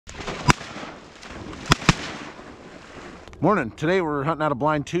Morning. Today we're hunting out a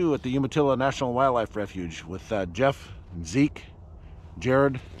blind 2 at the Umatilla National Wildlife Refuge with Jeff, and Zeke,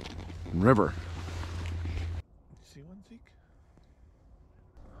 Jared, and River. You see one, Zeke?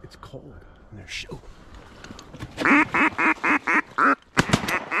 It's cold. And they're shoot.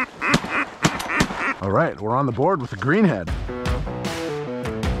 All right, we're on the board with the greenhead.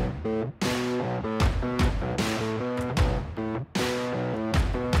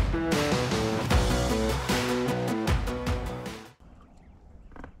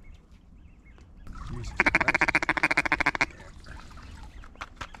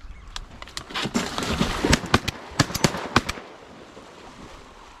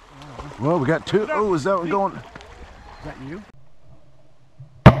 Well, we got 2. Oh, is that one going? Is that you?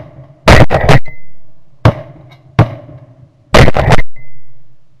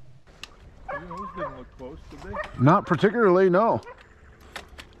 Those didn't look close, did they? Not particularly, no.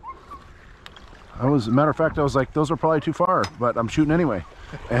 As a matter of fact, I was like, those are probably too far, but I'm shooting anyway.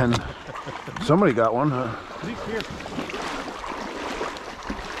 And somebody got one. Zeke, here.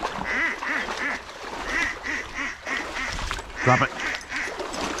 Drop it.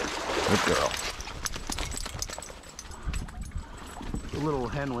 Good girl. A little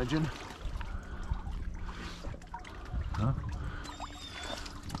hen widgeon. Huh?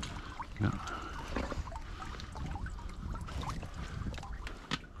 No.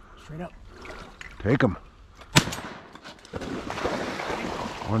 Straight up. Take him.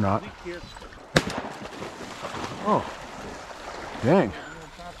 Or not. Oh. Dang.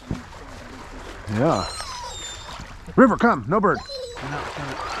 Yeah. River, come. No bird.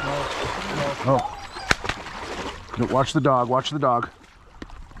 Oh. No, watch the dog. Watch the dog.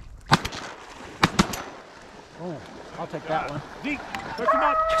 Oh, I'll take that one. Zeke, pick him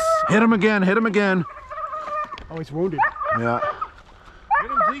up. Yes. Hit him again. Hit him again. Oh, he's wounded. Yeah.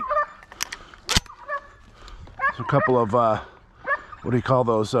 Hit him, Zeke. There's a couple of, what do you call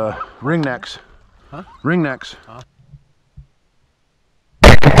those? Ring necks. Huh? Ring necks.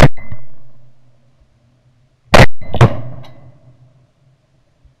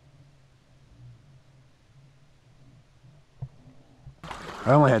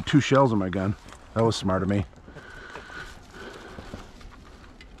 I only had 2 shells in my gun. That was smart of me.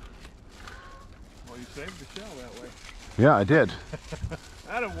 Well, you saved the shell that way. Yeah, I did.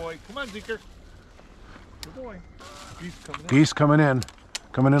 Attaboy. Come on, Zeker. Good boy. Geese coming in. Geese coming in.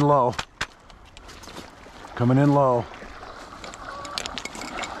 Coming in low. Coming in low.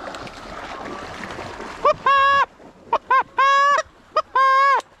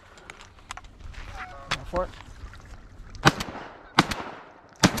 Go for it.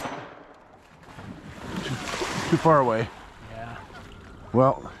 Too far away. Yeah.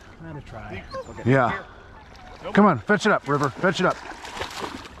 Well, I'm gonna try. yeah. Nope. Come on, fetch it up, River. Fetch it up.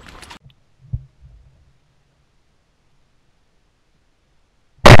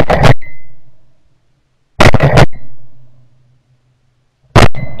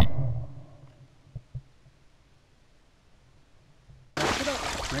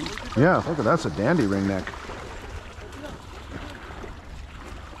 Yeah, look at that's a dandy ring neck.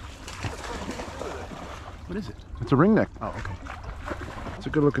 What is it? It's a ring neck. Oh, okay. It's a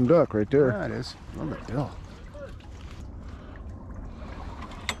good looking duck right there. Yeah, it is. Love the bill.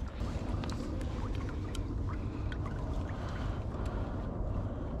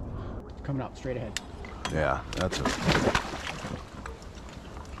 Coming up straight ahead. Yeah, that's a...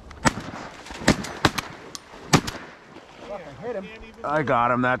 Hit him. I got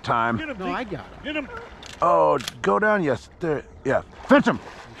him that time. Hit him, no, I got him. Hit him. Oh, go down, yes. There, yeah. Fetch him.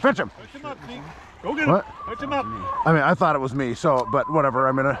 Fetch him. Fetch him up, Zeke. Go get him. What? Fetch him up. I mean, I thought it was me, so, but whatever.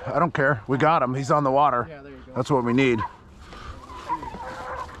 I mean, I don't care. We got him. He's on the water. Yeah, there you go. That's what we need.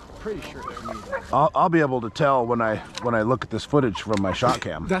 Pretty sure it's me. I'll be able to tell when I look at this footage from my shot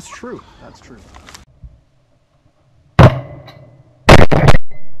cam. That's true. That's true.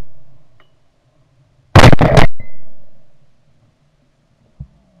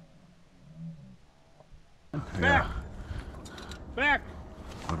 Yeah. Back.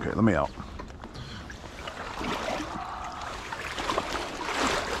 Okay, let me out.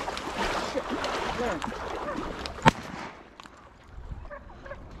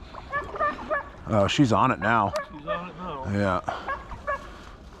 Oh, she's on it now. She's on it now. Yeah.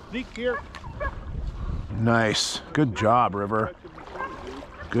 Zeke here. Nice. Good job, River.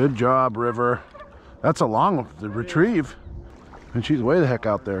 Good job, River. That's a long retrieve. And she's way the heck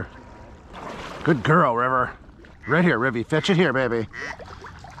out there. Good girl, River. Right here, Rivy. Fetch it here, baby.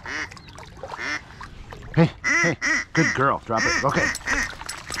 Hey, hey. Good girl. Drop it. Okay.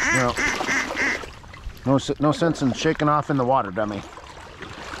 No sense in shaking off in the water, dummy.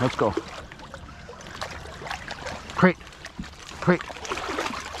 Let's go. Crate. crate.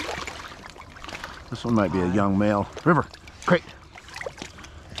 This one might be a young male. River, crate.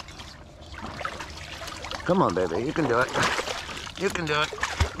 Come on, baby, you can do it. You can do it.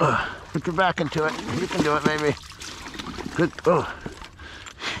 Put your back into it. You can do it, baby. Good. Oh,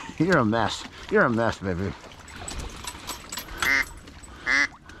 you're a mess. You're a mess, baby.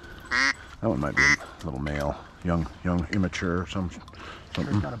 That one might be a little male, young, immature, something.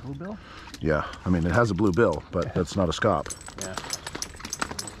 It's got a blue bill? Yeah, I mean it has a blue bill, but that's not a scop. Yeah.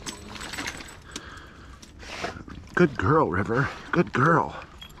 Good girl, River. Good girl.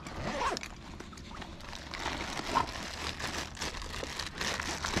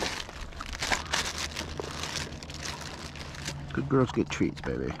 Good girls get treats,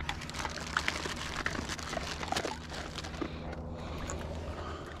 baby.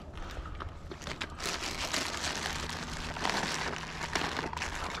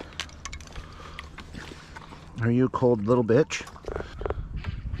 Are you a cold little bitch?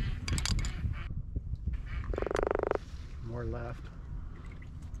 More left.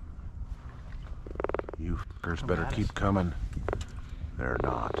 You fuckers better keep coming. They're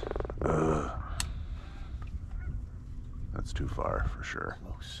not. Ugh. That's too far for sure.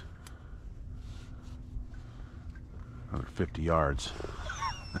 Close. Another 50 yards.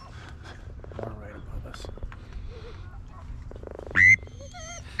 More right above us.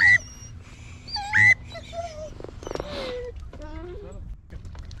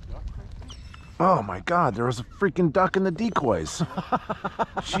 Oh my God, there was a freaking duck in the decoys.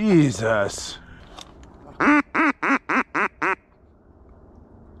 Jesus.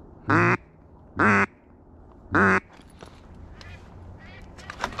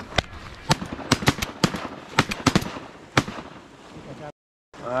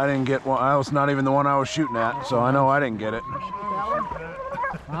 I didn't get one. I was not even the one I was shooting at, so I know I didn't get it.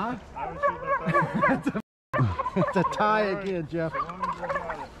 Huh? It's a tie again, Jeff.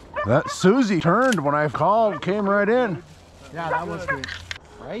 That Susie turned when I called, came right in. Yeah, that was good.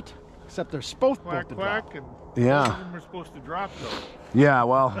 Right? Except they're supposed Quack, to quack, drop. and Yeah. both of them are supposed to drop though. Yeah,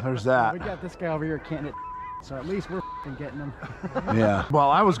 well, there's that. We got this guy over here can't hit, so at least we're getting him. Yeah. Well,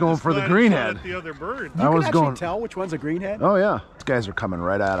 I was going for the Glad it's greenhead. not The other bird. I was You can going. actually tell which one's a greenhead. Oh yeah, these guys are coming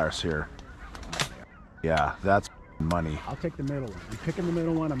right at us here. Yeah, that's money. I'll take the middle one. I'm picking the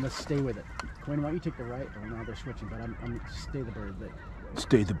middle one. I'm gonna stay with it. Quinn, why don't you take the right? Oh, now they're switching, but I'm gonna stay the bird.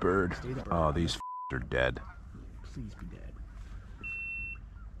 Stay the bird. Stay the bird. Oh, these are dead. Please be dead.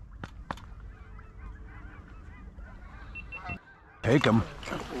 Take them.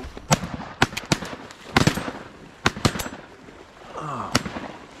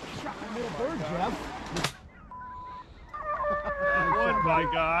 Bird, Jeff. One, by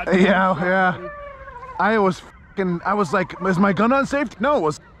God. Yeah. I was like, is my gun on safety? No, it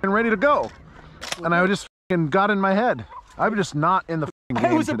was ready to go. And I just got in my head. I'm just not in the game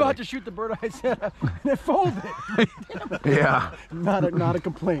I was today. about to shoot the bird I said, and it folded. Yeah. Not a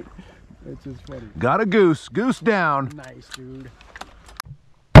complaint. It's just funny. Got a goose. Goose down. Nice, dude.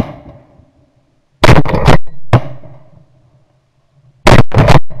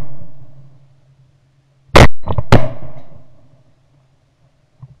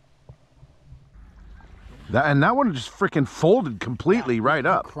 That one just freaking folded completely right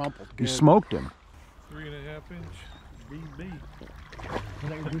up. Crumpled. You Good. smoked him. 3.5 inch BB. Was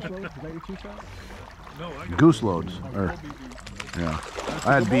that your goose load? Was that your two shot? No, I got Goose loads. no Or, BB. yeah.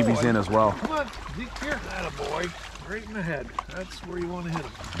 I had BBs in as well. Come on, Zeke, here. Attaboy. Right in the head. That's where you want to hit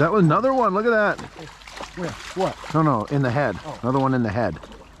him. That was another one. Look at that. Where? What? No, in the head. Oh. Another one in the head.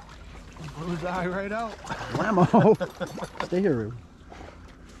 Blew his eye right out. Whammo. Stay here, Rube.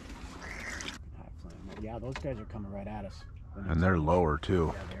 Yeah, those guys are coming right at us. And they're lower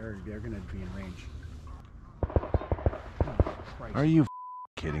too. Yeah, they're gonna be in range. Oh, Are you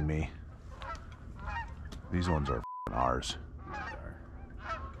kidding me? These ones are ours.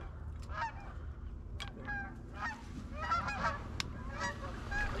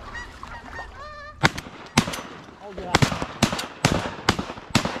 Oh yeah.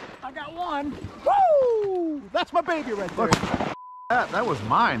 I got one. Woo! That's my baby right there. Look, that was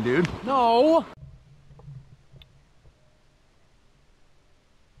mine, dude. No.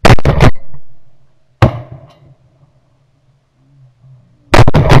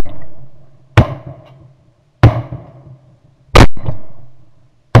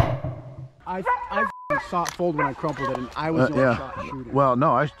 I saw it fold when I crumpled it, and I was the only shot to shoot it. Well,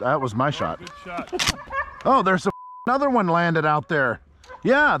 no, that was my shot. Good shot. Oh, there's another one landed out there.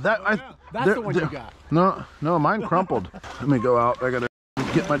 Yeah, that That's the one you got. No, mine crumpled. Let me go out. I gotta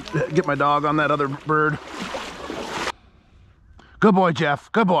get my dog on that other bird. Good boy,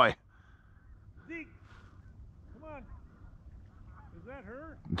 Jeff. Good boy. Zeke, come on.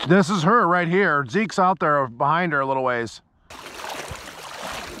 This is her right here. Zeke's out there behind her a little ways.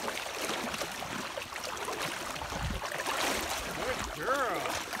 Good girl.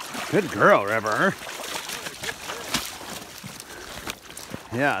 Good girl, River.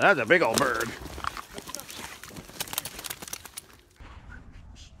 Yeah, that's a big old bird.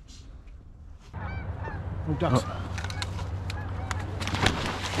 Oh, ducks.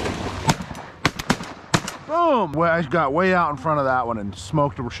 Boom! Well, I got way out in front of that one and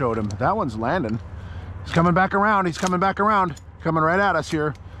smoked or showed him. That one's landing. He's coming back around. He's coming back around. Coming right at us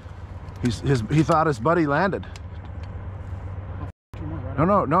here. He thought his buddy landed.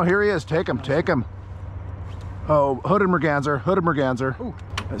 No, here he is. Take him, take him. Oh, hooded merganser, hooded merganser. Ooh.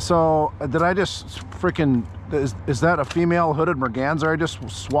 So, did I just freaking, is that a female hooded merganser I just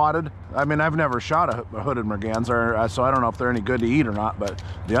swatted? I mean, I've never shot a hooded merganser, so I don't know if they're any good to eat or not, but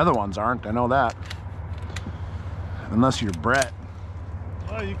the other ones aren't, I know that. Unless you're Brett.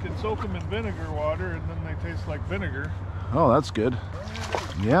 Well, you can soak them in vinegar water and then they taste like vinegar. Oh, that's good.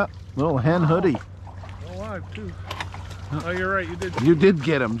 Yeah, little hen hoodie. They're alive too. Oh, you're right, you did. You did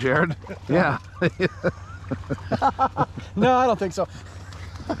get him, Jared. Yeah. No, I don't think so.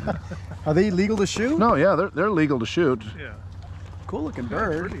 Are they legal to shoot? No, yeah, they're legal to shoot. Yeah. Cool looking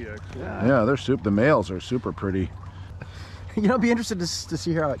bird. Pretty, actually. Yeah, the males are super pretty. You know, I'd be interested to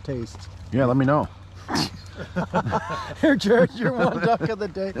see how it tastes. Yeah, let me know. Here, Jared, you're one duck of the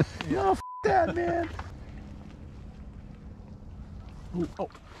day. No, that, man. Ooh, oh.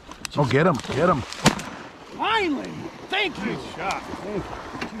 Oh, get him, get him. Finally! Thank you! Nice shot. Thank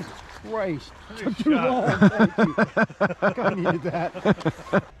you. Jesus Christ. Nice Took too shot. long. Thank you. I needed that.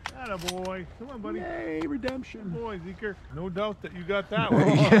 Atta boy. Come on, buddy. Yay, redemption. Boy, Zeker. No doubt that you got that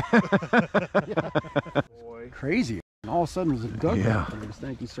one. Boy. Crazy. And all of a sudden there's a duck. Yeah.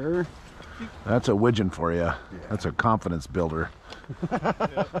 Thank you, sir. That's a widgeon for you. That's a confidence builder.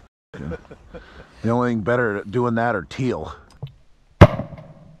 Yeah. The only thing better at doing that are teal.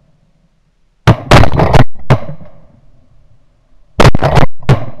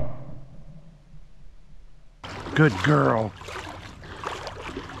 Good girl.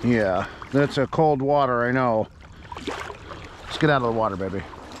 Yeah, that's a cold water, I know. Let's get out of the water, baby.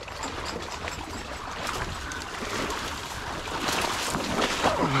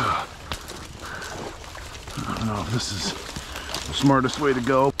 I don't know if this is the smartest way to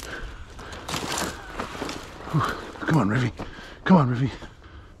go. Come on, Rivy. Come on, Rivy.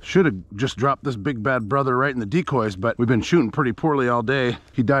 Should have just dropped this big bad brother right in the decoys, but we've been shooting pretty poorly all day.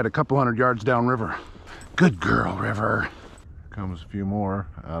 He died a couple hundred yards downriver. Good girl, River. Comes a few more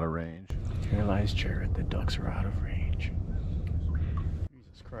out of range. Here lies Jared. The ducks are out of range.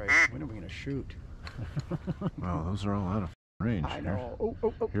 Jesus Christ. When are we going to shoot? Wow, those are all out of range. I know. Oh,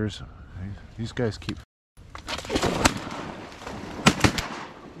 oh, oh. Here's, these guys keep.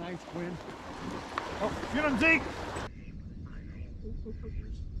 Nice, Quinn. Oh, get him, Zeke!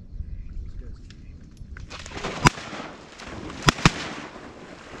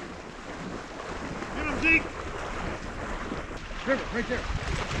 Get him, Zeke! River, right there.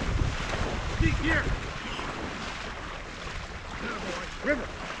 Zeke, here! River.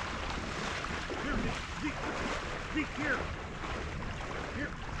 Here, Zeke! Zeke, here!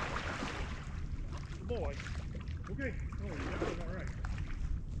 Here! Good boy. Okay. Oh, you got it all right.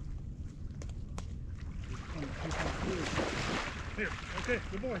 Here, okay,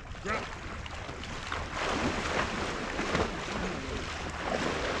 good boy. Drop.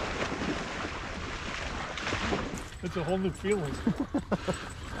 It's a whole new feeling.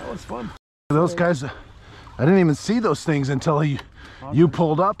 That was fun. Those guys, I didn't even see those things until you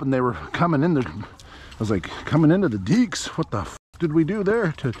pulled up and they were coming in. I was like, coming into the deeks. What the f did we do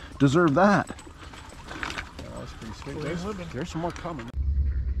there to deserve that? Yeah, that was pretty sweet. There's some more coming.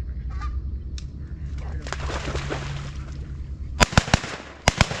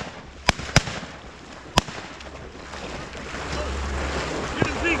 Get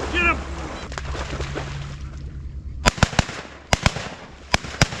him, Zeke, get him!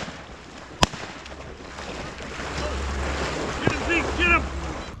 Get him, Zeke, get him!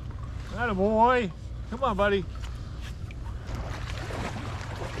 Atta boy. Come on, buddy.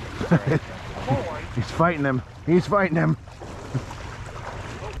 Boy. He's fighting him. He's fighting him.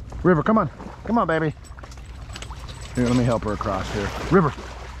 River, come on. Come on, baby. Here, let me help her across here. River.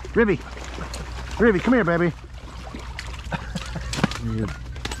 Rivy. Rivy, come here, baby. Here.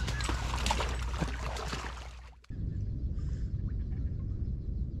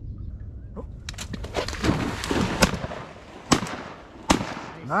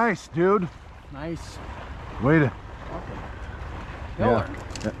 Nice, dude. Nice. Way to. Killer.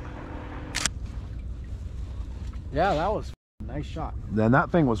 Yeah. Yeah, that was Nice shot. Then that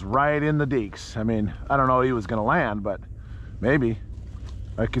thing was right in the deeks. I mean, I don't know if he was gonna land, but maybe.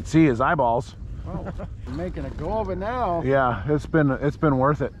 I could see his eyeballs. Oh, you're making a go of it now. Yeah, it's been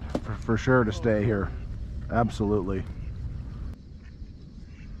worth it for sure to stay here. Absolutely.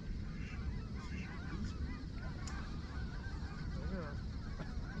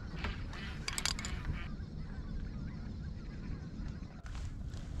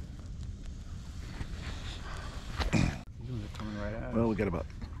 Well, we got about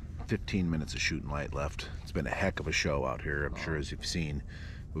 15 minutes of shooting light left. It's been a heck of a show out here. I'm sure, as you've seen,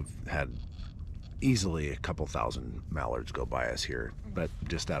 we've had easily a couple thousand mallards go by us here, but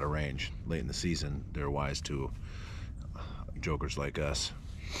just out of range. Late in the season, they're wise to jokers like us.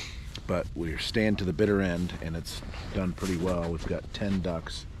 But we're staying to the bitter end, and it's done pretty well. We've got 10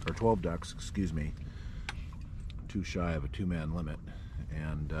 ducks, or 12 ducks, excuse me, too shy of a two-man limit,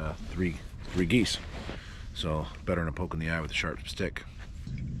 and three geese. So better than a poke in the eye with a sharp stick.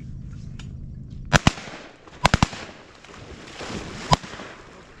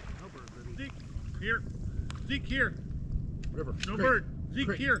 Zeke, here. Zeke, here. River. No bird.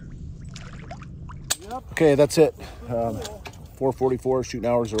 Zeke, here. Okay, that's it. 4:44, shooting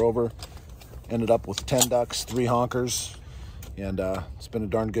hours are over. Ended up with 10 ducks, 3 honkers, and it's been a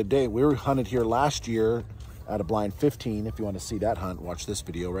darn good day. We were hunted here last year at a blind 15. If you want to see that hunt, watch this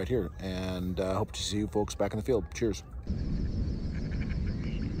video right here. And hope to see you folks back in the field. Cheers.